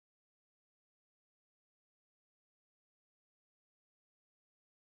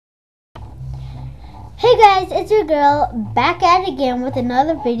Hey guys, it's your girl back at it again with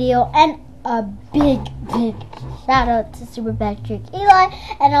another video and a big shout out to Super Patrick Eli,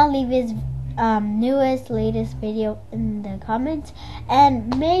 and I'll leave his latest video in the comments,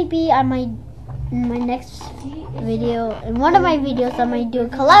 and maybe I might in my next video, in one of my videos, I might do a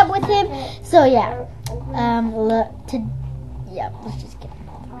collab with him. So yeah, let's just get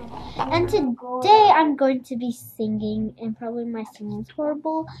into it. And today I'm going to be singing, and probably my singing is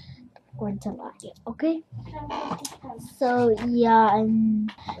horrible. Going to lie, okay? So yeah, I'm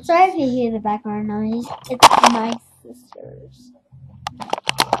sorry if you hear the background noise. It's my sisters.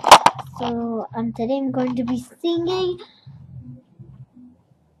 So today I'm going to be singing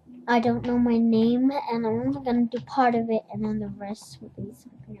I Don't Know My Name, and I'm only gonna do part of it, and then the rest will be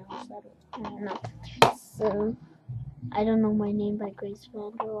something else. I don't know. So I Don't Know My Name by Grace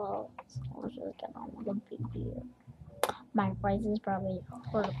Vanderwall. My voice is probably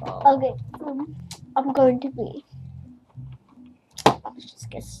horrible. Okay, I'm going to be. Let's just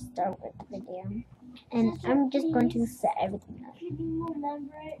get started with the video. And I'm just going to set everything up.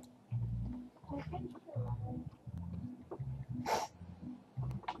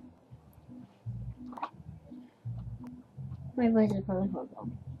 My voice is probably horrible.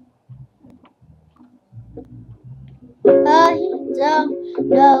 I don't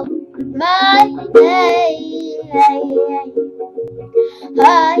know my name.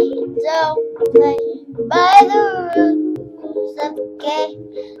 I don't play by the rules of the game.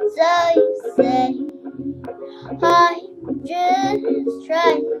 So you say I'm just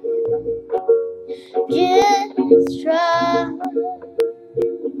trying, yeah.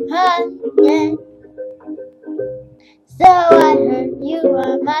 So I heard you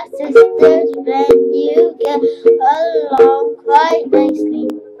are my sister's friend. You get along quite nicely.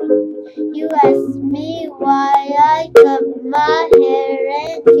 You asked me why I cut my hair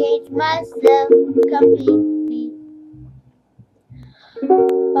and changed myself completely.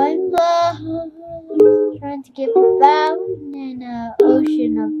 I'm lost, trying to get found in an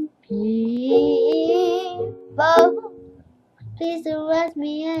ocean of people. Please don't ask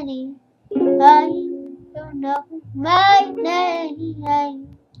me any. I don't know my name.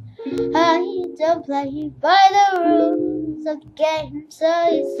 I don't play by the rules of the game. So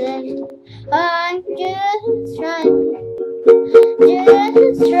you say I'm just trying,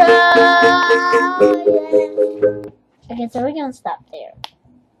 Okay, so we're gonna stop there.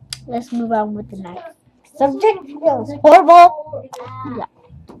 Let's move on with the next subject. That was horrible. Yeah.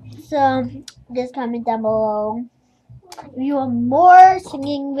 So just comment down below if you want more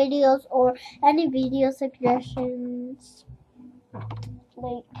singing videos or any video suggestions,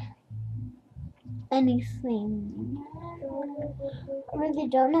 like anything. I really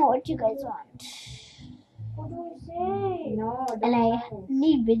don't know what you guys want. What do I say? No, and I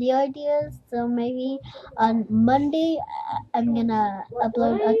need video ideas, so maybe on Monday I'm gonna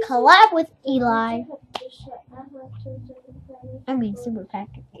upload a collab with Eli. I mean Super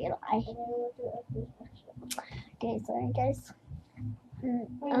Patrick Eli. Okay, sorry guys.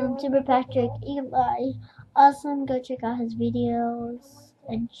 Super Patrick Eli. Awesome, go check out his videos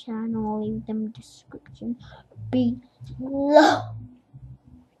and channel. I'll leave them in the description below.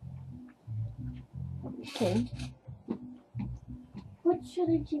 Okay. What should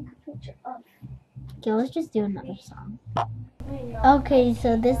I take a picture of? Okay, let's just do another song. Okay,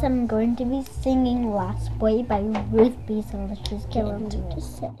 so this I'm going to be singing Last Boy by Ruth B. So let's just get into it.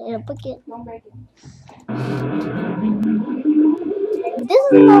 Just set it up again. This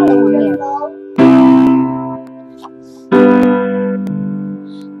is not the one here.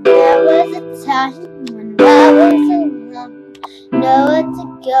 There was a time when I was alone, nowhere to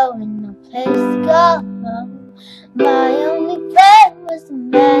go and no place to go home. My only friend was the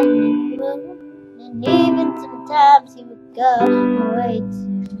man in the room, and even sometimes he would go away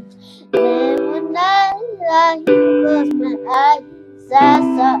too. Then one night I closed my eyes, I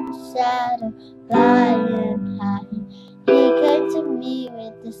saw a shadow flying high. He came to me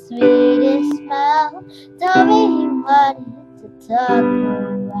with the sweetest smile, told me he wanted to talk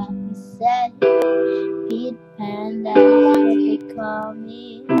for a while. He said, Peter Pan, that's what they call me.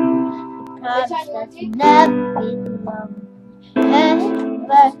 He promised that you'd never be alone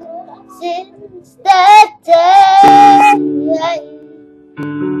ever since that day. I'm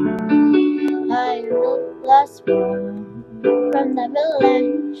the last one from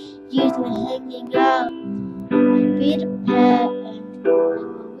Neverland. You've been hanging out with Peter Pan.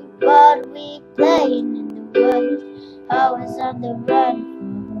 But we playing in the woods. I was on the run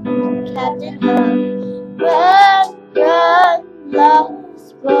from Captain Hook. Run, lost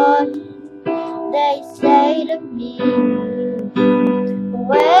boy, they say to me.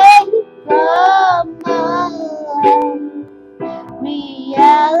 Away from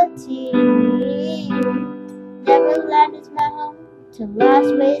to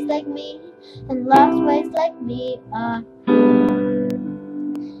lost ways like me, and lost ways like me are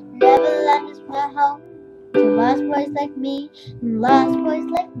Neverland is my home to lost boys like me, and lost boys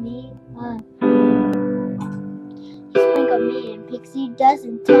like me are He sprinkled me in pixie dust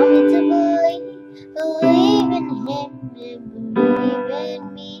and told me to believe in him and believe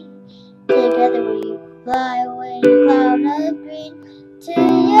in me. Together we fly away in a cloud of green to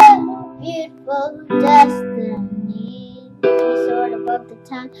your beautiful destiny. We soared above the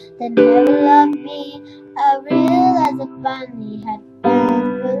town that never loved me. I realized I finally had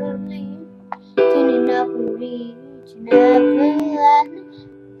found belief. Soon enough we reach Neverland.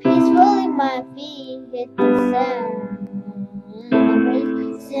 Peacefully my feet hit the sand.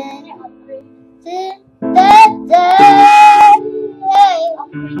 Racing that day.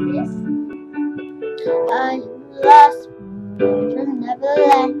 I'm lost from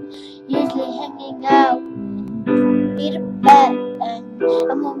Neverland, usually hanging out with Peter Pan. And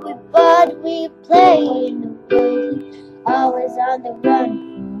when we bud, we play in the woods, always on the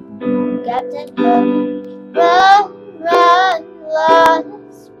run from Captain Hook. Run, run,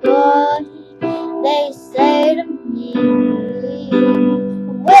 lost boy, they say to me,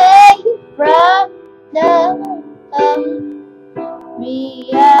 away from the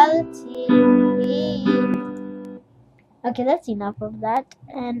reality. Okay, that's enough of that.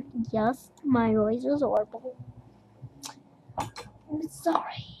 And yes, my voice was horrible. I'm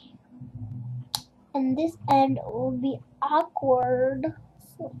sorry. And this end will be awkward.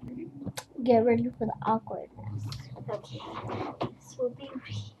 So get ready for the awkwardness. Okay. This will be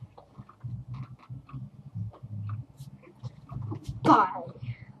Bye.